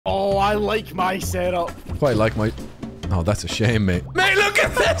Oh, I like my setup. Quite like my... Oh, that's a shame, mate. Mate, look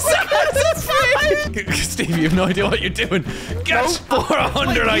at this! Steve, you have no idea what you're doing. Get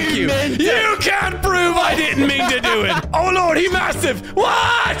 400 IQ. You can't prove I didn't mean to do it. Oh, Lord, he's massive.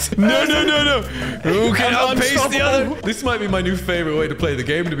 What? No. Who can outpace the other? This might be my new favorite way to play the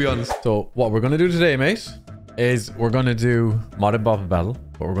game, to be honest. So, what we're going to do today, mate, is we're going to do Modded Bopl Battle,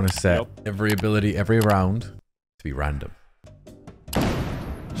 but we're going to set every ability, every round to be random.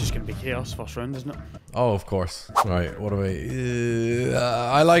 It's just going to be chaos first round, isn't it? Oh, of course. Right, what do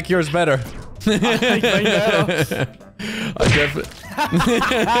I like yours better. I like mine better. I definitely...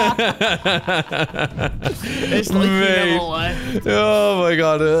 It's like you never left. Oh my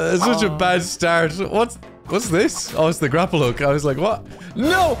god, it's such a bad start. What's this? Oh, it's the grapple hook. I was like, what?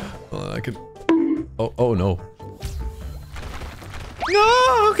 No! Oh, I can... Oh no.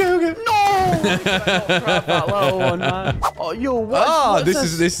 No! Okay. No! Crap, that little one, man. Oh, yo, what's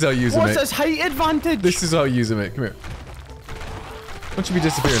this is how you use it, mate. What's this height advantage? This is how you use it, mate. Come here. Don't you be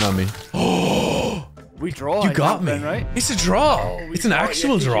disappearing on me. Oh! We draw. You got me. Then, right? It's a draw. Oh, it's an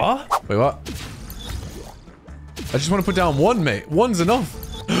actual draw. Wait, what? I just want to put down one, mate. One's enough.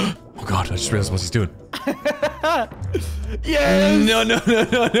 Oh god, I just realized what he's doing. Yes! No.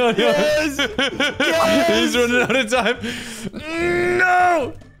 Yes! Yes! He's running out of time.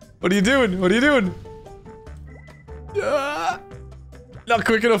 No! What are you doing? Not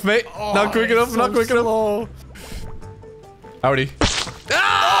quick enough, mate. Oh, not quick enough. Slow. Howdy.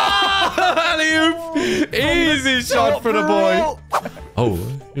 Ah! Alley-oop! Easy shot for the boy. Oh,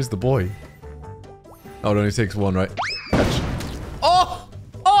 here's the boy. Oh, it only takes one, right? Catch. Oh!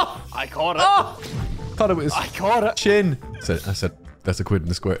 I caught it. Thought it was. I caught it. Chin. I said that's a quid in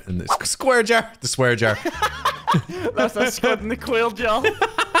the square square jar. The square jar. That's a squid in the quail jar. Mate,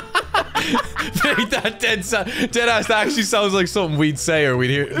 that dead ass actually sounds like something we'd say or we'd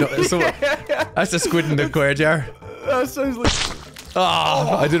hear. No, that's a squid in the square jar. That sounds like.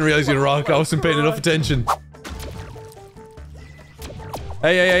 Oh, I didn't realize you'd rock. I wasn't paying enough attention.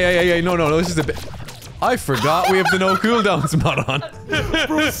 Hey, no, this is a bit. I forgot we have the no cooldowns mod on.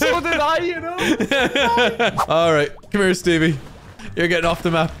 Bro, so did I, you know? Alright, come here, Stevie. You're getting off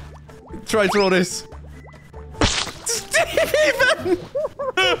the map. Try throw this. Steven!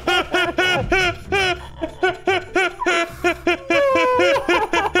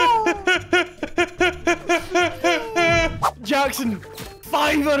 Jackson,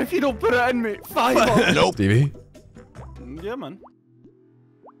 $5 if you don't put it in, mate. $5. Nope. Stevie? Yeah, man.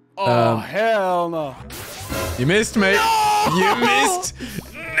 Oh, hell no. You missed, mate. No! You missed.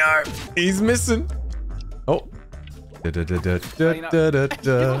 No. He's missing. Oh. You don't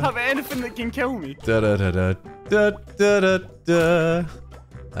have anything that can kill me.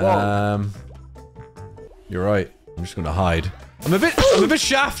 You're right. I'm just gonna hide. I'm a bit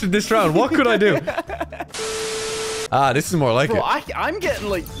shafted this round. What could I do? This is more like it. I'm getting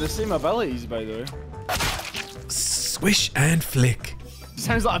like the same abilities, by the way. Swish and flick.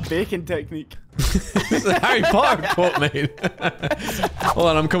 Sounds like a bacon technique. It's a Harry Potter quote, mate. Hold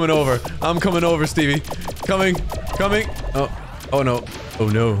on, I'm coming over. Stevie. Coming. Oh no.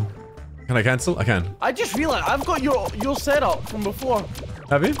 Can I cancel? I can. I just realized I've got your setup from before.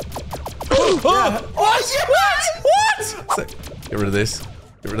 Have you? Yeah. What? Get rid of this.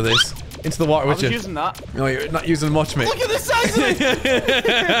 Into the water with you. I was using that. No, you're not using much, mate. Look at the size of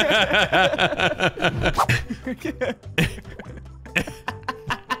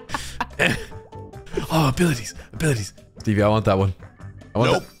it! Oh, abilities. Stevie, I want that one. I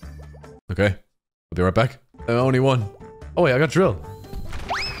want that. Okay. I'll be right back. Only one. Oh, wait, I got drill.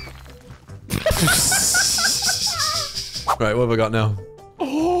 Right, what have I got now?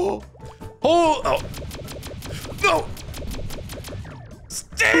 Oh! No!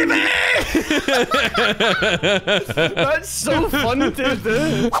 Stevie! That's so fun to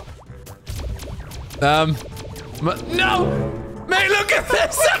do. No! Mate, look at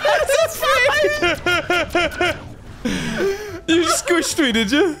this! You squished me,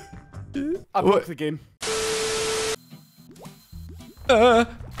 did you? I broke the game.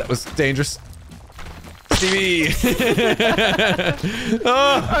 That was dangerous. Stevie!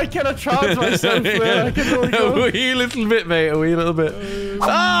 I kind of trapped myself there. I can really go. A wee little bit, mate. A wee little bit.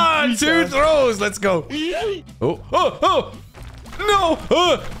 2 throws. Let's go. Oh! No!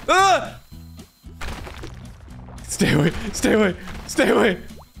 Stay away.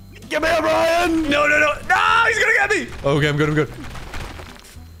 Give me a Ryan! No! He's gonna get me! Okay, I'm good.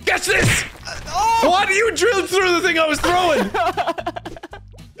 Catch this! Why do you drill through the thing I was throwing?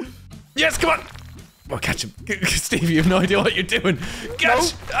 Yes, come on! Oh, catch him. Steve, you have no idea what you're doing.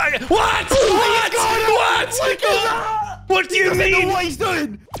 Catch! What? What? What do you mean? Know what he's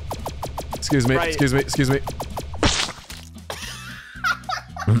doing? Excuse me. Right. Excuse me. Excuse me.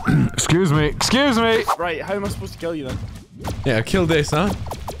 Excuse me. Excuse me. Right, how am I supposed to kill you then? Yeah, kill this, huh?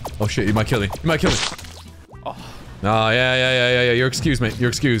 Oh shit, you might kill me. You might kill me. Oh. Oh, yeah. You're excused, mate. You're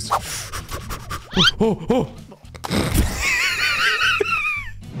excused. Oh.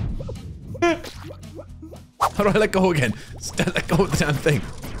 How do I let go again? Let go of the damn thing.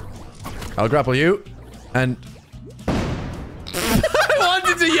 I'll grapple you. And... I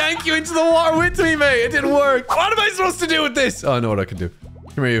wanted to yank you into the water with me, mate. It didn't work. What am I supposed to do with this? Oh, I know what I can do.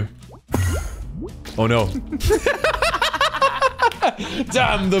 Come here, you. Oh, no.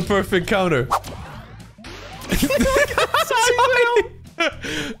 Damn, the perfect counter.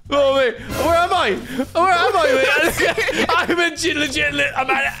 Oh, wait. Where am I? Where am I, mate? I'm a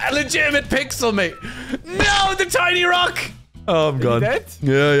legitimate pixel, mate. No, the tiny rock. Oh, I'm gone. dead?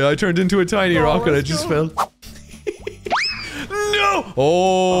 Yeah. I turned into a tiny rock and I just fell. No!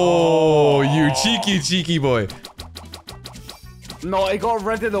 Oh, you cheeky boy. No, I got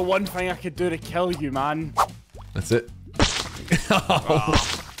rid of the one thing I could do to kill you, man. That's it. Oh,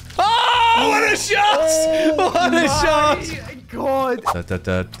 what a shot! What a shot! God.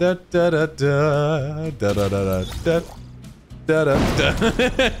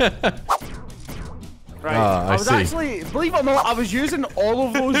 Right. I was actually, believe it or not, I was using all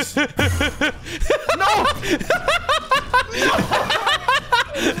of those. No!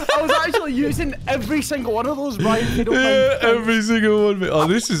 I was actually using every single one of those, Brian. If you don't mind. Every single one. Oh,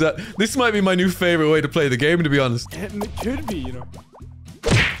 this might be my new favorite way to play the game, to be honest. It could be, you know.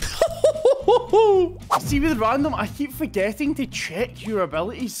 See, with random, I keep forgetting to check your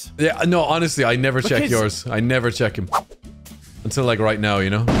abilities. Yeah, no, honestly, I never check yours. I never check him. Until, like, right now,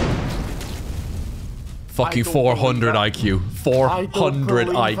 you know? Fucking 400 IQ. 400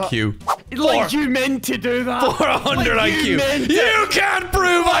 IQ. Like you meant to do that. 400 IQ. You can't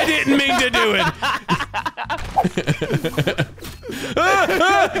prove I didn't mean to do it.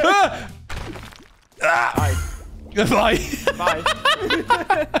 Bye. Bye.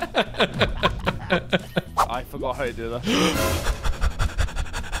 I forgot how to do that.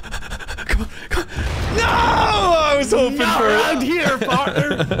 Come on. No! I was hoping for it. Around here,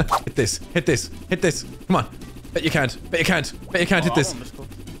 partner. Hit this. Come on. Bet you can't hit this.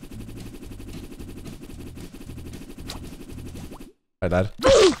 Hi, Dad.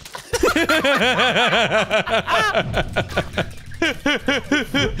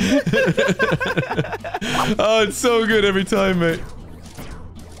 Oh, it's so good every time, mate.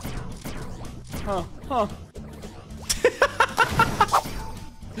 Huh.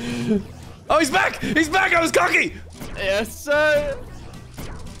 Oh, he's back! He's back! I was cocky! Yes, sir.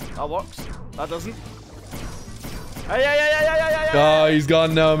 That works. That doesn't. Oh, he's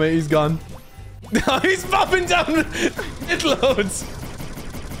gone now, mate. He's gone. No, he's popping down it loads.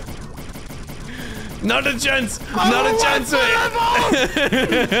 Not a chance. Not a chance,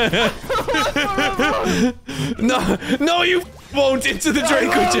 mate. No, you won't. Into the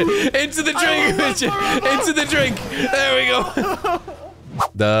drink with you. Into the drink with you. Into the drink. There we go.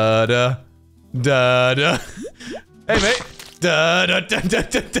 Da. Hey, mate. Da.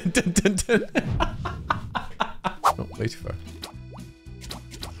 Oh, way too far.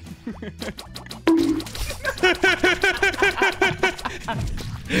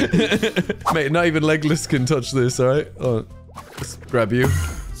 Mate, not even Legless can touch this, alright? Oh, let's grab you.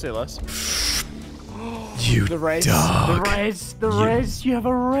 Say less. You the res, dog. The res, you have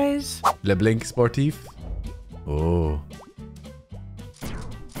a res. Le Blink Sportif. Oh.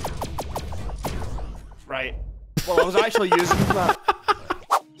 Right. Well, I was actually using that.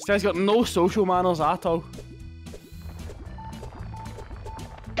 This guy's got no social manners at all.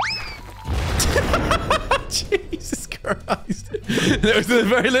 Jesus Christ. There was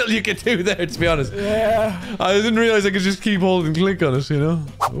very little you could do there, to be honest. Yeah. I didn't realize I could just keep holding click on it, you know?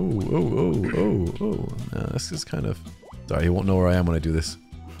 Oh. No, this is kind of... Sorry, he won't know where I am when I do this.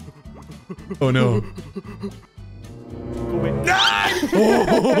 Oh, no.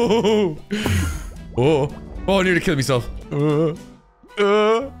 Oh, I nearly killed myself.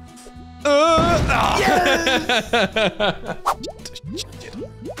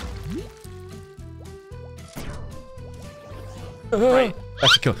 Right. I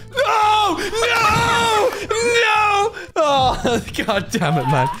have to kill him. No! Oh, god damn it,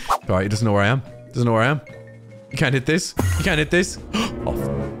 man. Alright, he doesn't know where I am. You can't hit this.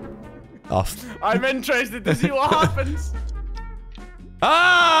 Off. I'm interested to see what happens.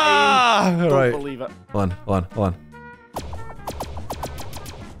 Ah! Don't believe it. Hold on.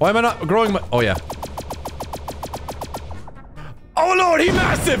 Why am I not growing my... Oh, yeah. Oh, Lord, he's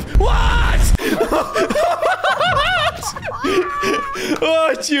massive! What?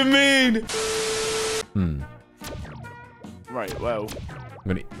 What you mean? Right, well. I'm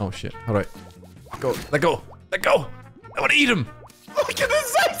gonna eat. Oh shit. How do I? Go. Let go. Let go. I want to eat him. Look at the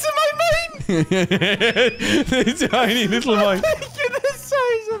size of my mine! The tiny little mine. Look at the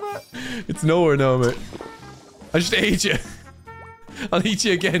size of it! It's nowhere now, mate. I just ate you. I'll eat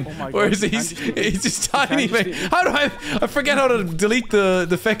you again. Oh my Where God, is he? He's just tiny, mate. How do I forget how to delete the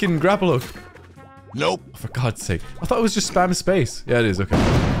feckin' grapple hook. Nope. Oh, for God's sake. I thought it was just spam space. Yeah, it is. Okay.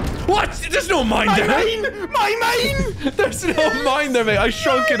 What? There's no mine there. My mine! There's no mine there, mate. I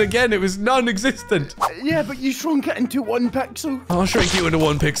shrunk it again. It was non-existent. Yeah, but you shrunk it into 1 pixel. I'll shrink you into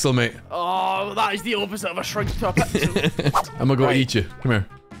 1 pixel, mate. Oh, that is the opposite of a shrink to a pixel. I'm gonna go eat you. Come here.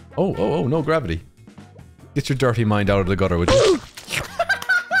 Oh, no gravity. Get your dirty mind out of the gutter, would you?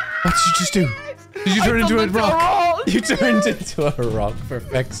 What did you just do? Did you turn into a rock? You turned into a rock, for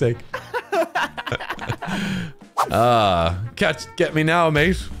feck's sake. Get me now,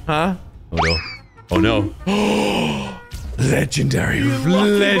 mate. Huh? Oh no. Oh no. Legendary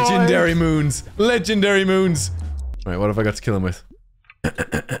moons. Legendary moons. Alright, what have I got to kill him with?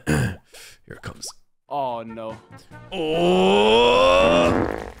 Here it comes. Oh no. Oh!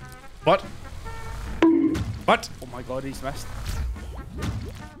 What? What? Oh my God, he's missed.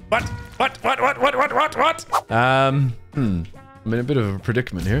 What? I'm in a bit of a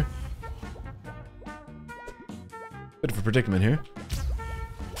predicament here.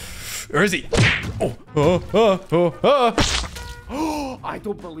 Where is he? Oh. I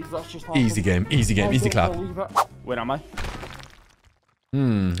don't believe that's just happened. Easy game, easy clap. Where am I?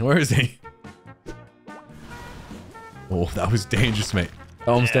 Where is he? Oh, that was dangerous, mate. That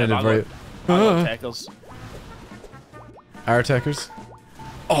almost ended very... Tackles. Our attackers?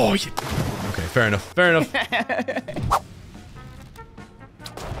 Oh, yeah. Okay, fair enough.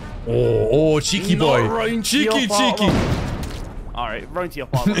 Oh, cheeky boy. Cheeky. Alright, round to your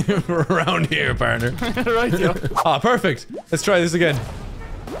partner. Around here, partner. Right here. Ah, perfect. Let's try this again.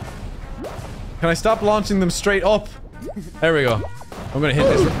 Can I stop launching them straight up? There we go. I'm gonna hit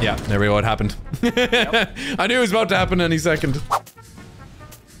this. Yeah, there we go. It happened. Yep. I knew it was about to happen any second.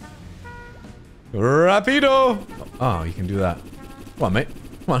 Rapido. Oh, you can do that. Come on, mate.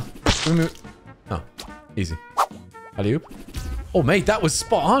 Come on. Oh, easy. Alley-oop. Oh, mate, that was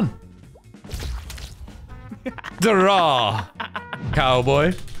spot on. Draw,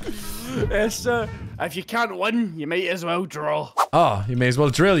 cowboy. Yes, sir. If you can't win, you might as well draw. Ah, you may as well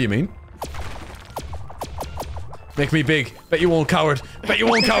drill, you mean? Make me big. Bet you won't, coward. Bet you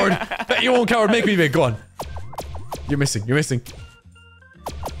won't, coward. Bet you won't, coward. Make me big. Go on. You're missing.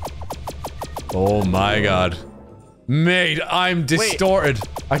 Oh my God. Mate, I'm distorted.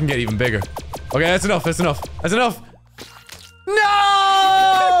 Wait. I can get even bigger. Okay, that's enough.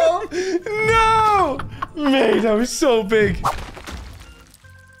 No! No! Mate, I was so big.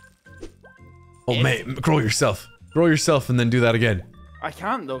 Oh, mate, grow yourself. Grow yourself and then do that again. I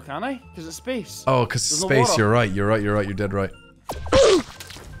can't though, can I? Because it's space. Oh, because space, no, you're right. You're dead right. I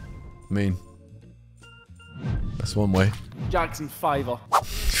mean, that's one way. Jackson fiver.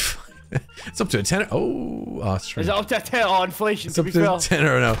 It's up to a tenner. Oh, that's true. Is it up to a tenner? Oh, inflation. It's up to a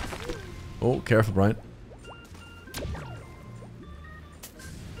tenner now. Oh, careful, Brian.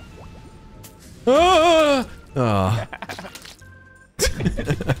 Ah! Oh.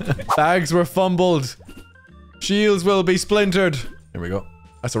 Bags were fumbled. Shields will be splintered. There we go.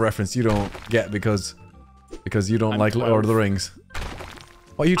 That's a reference you don't get because you don't like 12. Lord of the Rings.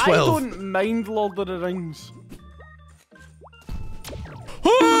 Why are you 12? I don't mind Lord of the Rings.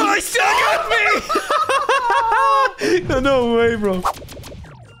 Oh, he still got me! No way, bro.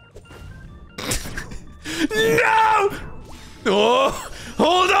 No! Oh,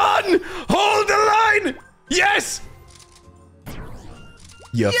 hold on! Hold the line! Yes!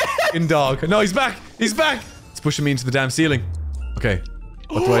 You fucking dog. No, he's back! He's back! It's pushing me into the damn ceiling. Okay.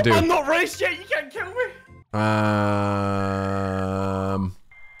 What do I do? I'm not raced yet, you can't kill me!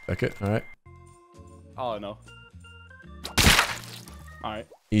 Check it, alright. Oh no. Alright.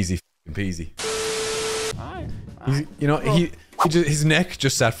 Easy f***ing peasy. Alright. You know, his neck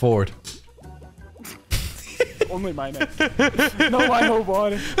just sat forward. Only my neck. Not my whole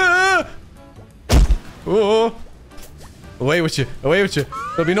body. Oh! Away with you. Away with you.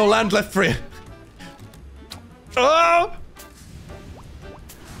 There'll be no land left for you. Oh!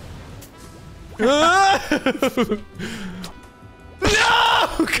 No!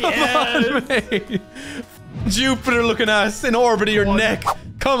 Come on, mate! Jupiter looking ass in orbit of your neck.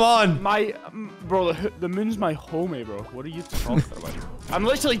 Come on! Bro, the moon's my homie, bro. What are you talking about? I'm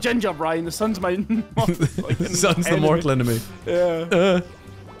literally Ginger, Brian. The sun's my the sun's the mortal enemy. Yeah.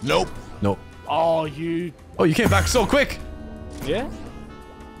 Nope. Nope. Oh, you. Oh, you came back so quick. Yeah?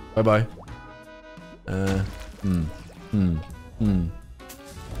 Bye-bye.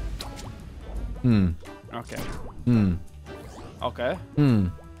 Okay. Okay.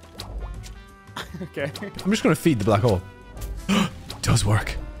 Okay. I'm just gonna feed the black hole. It does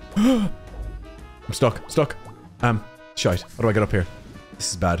work. I'm stuck. Shite. How do I get up here?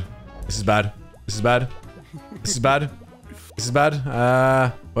 This is bad. This is bad. This is bad. This is bad. This is bad.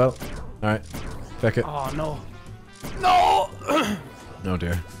 Well. Alright. Check it. Oh, no. No! Oh,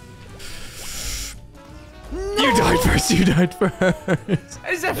 dear. No! You died first. You died first.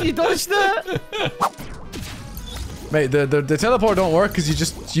 As if you dodged it. Mate, the teleport don't work because you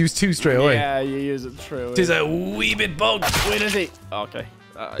just use 2 straight away. Yeah, you use it straight away. It is a wee bit bugged. Where is he? Okay.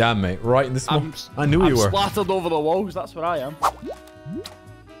 Damn, mate. Right in the smoke. I knew you were. I'm splattered over the walls. That's what I am.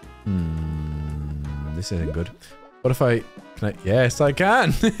 This isn't good. What if I... Can I... Yes, I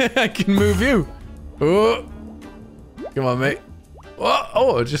can. I can move you. Oh. Come on, mate.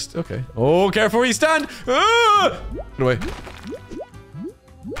 Oh, just... Okay. Oh, careful where you stand. Oh. Get away.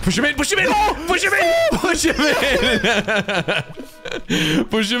 Push him in. Push him in. Push him in. Push him in.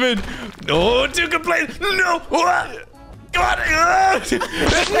 Push him in. Oh, too good play. No. God. No.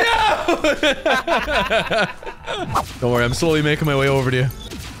 Don't worry. I'm slowly making my way over to you.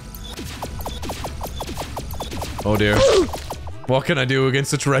 Oh dear. What can I do against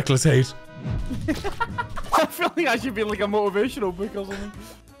such reckless hate? I feel like I should be like a motivational book or something.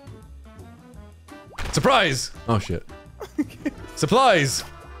 Surprise! Oh shit. Supplies!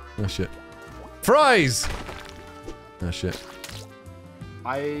 Oh shit. Fries! Oh shit.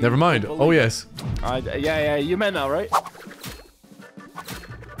 Never mind. Oh yes. Yeah, you meant that, right?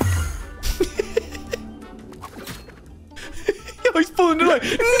 Oh, he's pulling it away.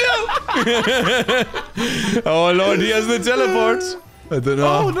 No! Oh lord, he has the teleport. I don't know.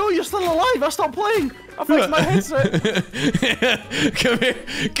 Oh no, you're still alive. I stopped playing. I fixed my headset. Come here.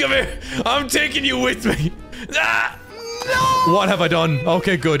 Come here. I'm taking you with me. Ah! No! What have I done?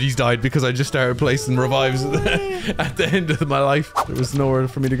 Okay, good. He's died because I just started placing revives at the end of my life. There was nowhere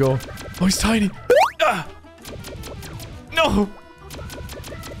for me to go. Oh, he's tiny. Ah! No!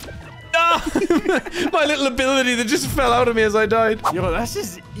 Ah! My little ability that just fell out of me as I died. Yo, this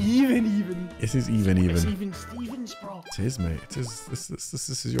is even. This is even. It's even Stevens, bro. It is, mate. It is.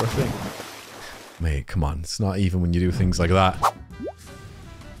 This is your thing. Mate, come on. It's not even when you do things like that.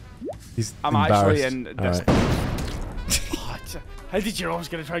 He's I'm embarrassed. actually in this. Right. How did you always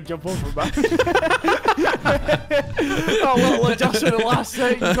gonna try and jump over, man? Oh, little adjustment at the last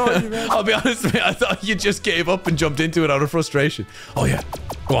second. Got you, man. I'll be honest, mate. I thought you just gave up and jumped into it out of frustration. Oh yeah.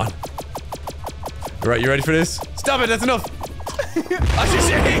 Go on. Alright, you ready for this? Stop it, that's enough! I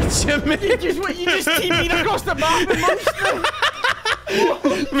just hate you, man! You just TP'd across the map and munched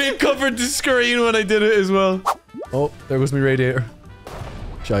Me covered the screen when I did it as well. Oh, there goes my radiator.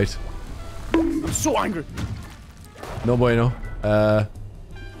 Shite. I'm so angry. No bueno.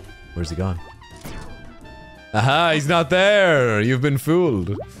 Where's he gone? Aha, he's not there! You've been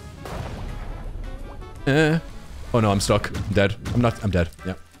fooled. Oh no, I'm stuck. I'm dead. I'm dead.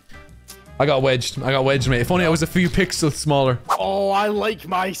 Yeah. I got wedged, mate. If only I was a few pixels smaller. Oh, I like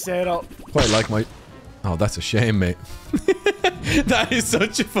my setup. Quite like my... Oh, that's a shame, mate. That is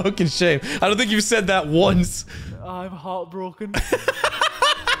such a fucking shame. I don't think you've said that once. I'm heartbroken.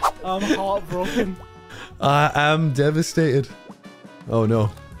 I'm heartbroken. I am devastated. Oh no.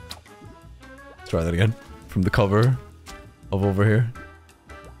 Let's try that again. From the cover of over here.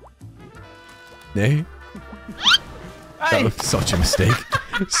 Nay. That was such a mistake.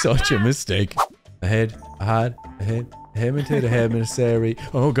 Such a mistake. Ahead, ahead, emissary.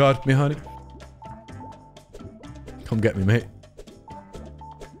 Oh god, me honey. Come get me, mate.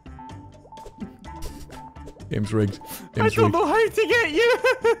 Game's rigged. Game's I don't know how to get you.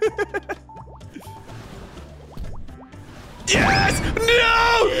 Yes!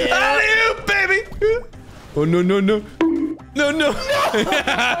 No! Yeah. Alley-oop, baby! Oh no no no. No, no!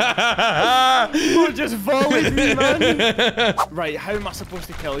 Oh, just volleyed me, man! Right, how am I supposed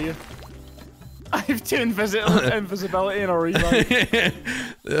to kill you? I have 2 invisibility and a revive.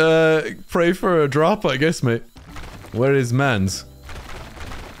 Pray for a drop, I guess, mate. Where is mans?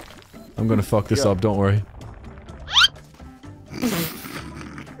 I'm gonna fuck this up, don't worry.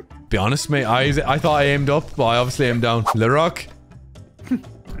 Be honest, mate, I thought I aimed up, but I obviously aimed down. Le Rock.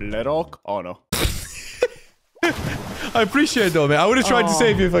 Le Rock? Oh no. I appreciate it though, mate. I would have tried to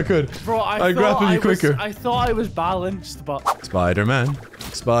save you if I could. Bro, I grappled you quicker. I thought I was balanced, but... Spider-Man.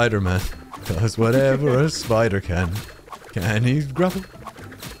 Spider-Man. Does whatever a spider can. Can he grapple?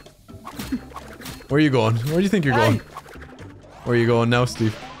 Where are you going? Where do you think you're going? Where are you going now,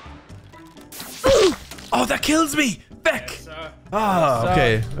 Steve? Oh, that kills me! Beck! Yes, Ah,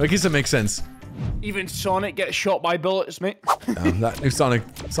 okay. I guess that makes sense. Even Sonic gets shot by bullets, mate. That new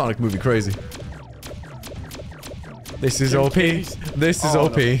Sonic movie crazy. This is OP. This is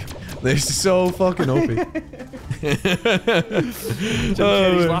OP. No. This is so fucking OP. Jim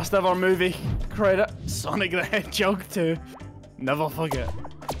Carrey's last ever movie credit: Sonic the Hedgehog 2. Never forget.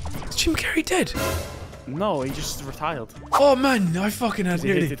 Is Jim Carrey dead? No, he just retired. Oh man, I fucking had He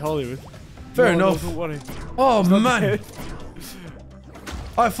hated Hollywood. Fair enough. No, don't worry. Oh man.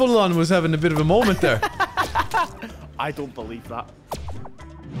 I full on was having a bit of a moment there. I don't believe that.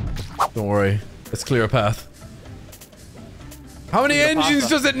 Don't worry. Let's clear a path. How many engines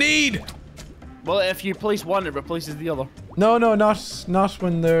does it need? Well, if you place one, it replaces the other. No, not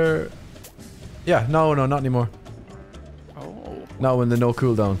when they're... Yeah, no, not anymore. Oh. Not when they're no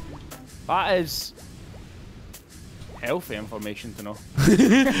cooldown. That is healthy information to know.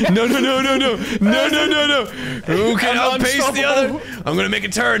 No. Okay, I'll pace the other. I'm gonna make a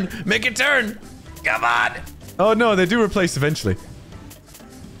turn. Make a turn. Come on. Oh no, they do replace eventually.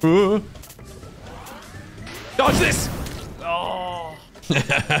 Ooh. Dodge this. Oh.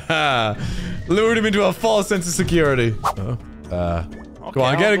 Lured him into a false sense of security. Okay, go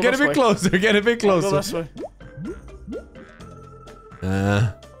on, get a bit closer. Get a bit closer. Go this way.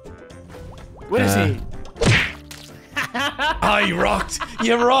 Where is he? Oh, you rocked.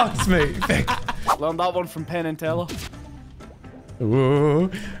 You rocked me. Learned that one from Penn and Teller. Whoa.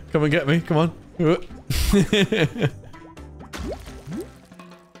 Come and get me. Come on. No.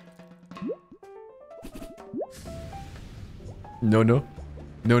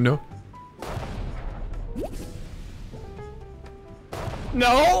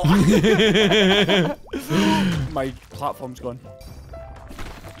 No! My platform's gone.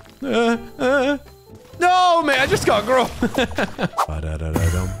 No, man, I just got grow.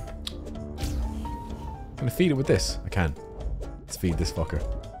 Can I feed it with this? I can. Let's feed this fucker.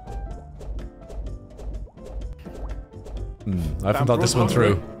 I haven't thought this one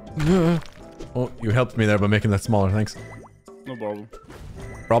through. Oh, you helped me there by making that smaller, thanks. No problem.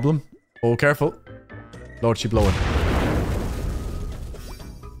 Problem? Oh, careful. Lord, she blowing.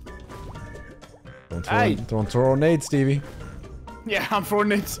 Don't throw a nade, Stevie. Yeah, I'm throwing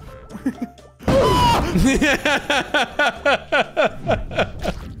nades.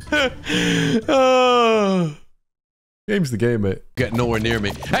 Oh. Game's the game, mate. Get nowhere near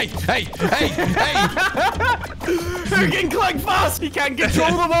me. Hey! They're getting clicked fast! He can't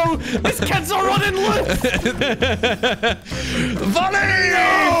control them all! His kids are running loose! Volley!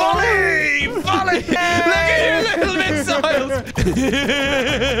 No! Volley! Look at your little missiles!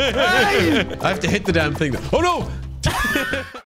 I have to hit the damn thing. Oh no!